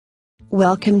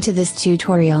Welcome to this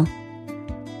tutorial.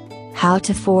 How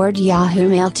to forward Yahoo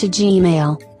Mail to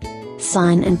Gmail.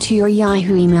 Sign into your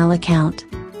Yahoo email account.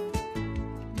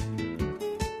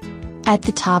 At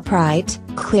the top right,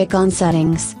 click on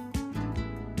Settings.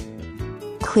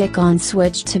 Click on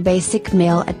Switch to Basic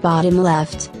Mail at bottom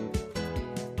left.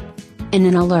 In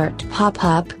an alert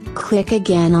pop-up, click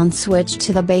again on Switch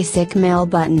to the Basic Mail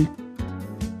button.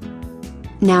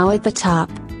 Now at the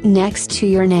top, next to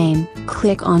your name,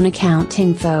 click on Account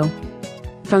Info.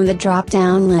 From the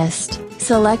drop-down list,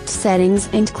 select Settings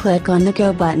and click on the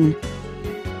Go button.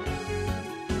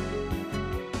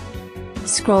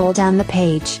 Scroll down the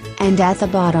page, and at the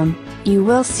bottom, you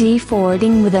will see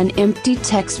Forwarding with an empty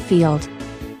text field.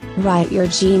 Write your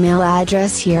Gmail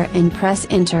address here and press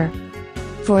Enter.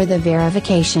 For the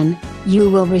verification, you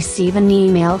will receive an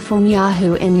email from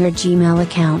Yahoo in your Gmail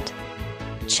account.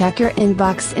 Check your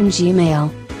inbox in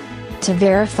Gmail. To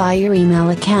verify your email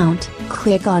account,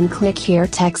 click on Click Here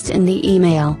text in the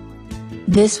email.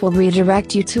 This will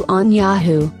redirect you to on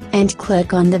Yahoo, and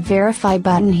click on the Verify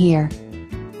button here.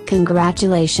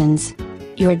 Congratulations!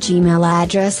 Your Gmail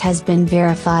address has been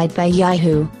verified by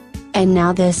Yahoo. And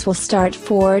now this will start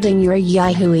forwarding your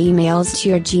Yahoo emails to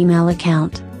your Gmail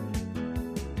account.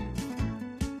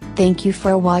 Thank you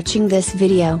for watching this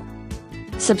video.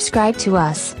 Subscribe to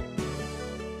us.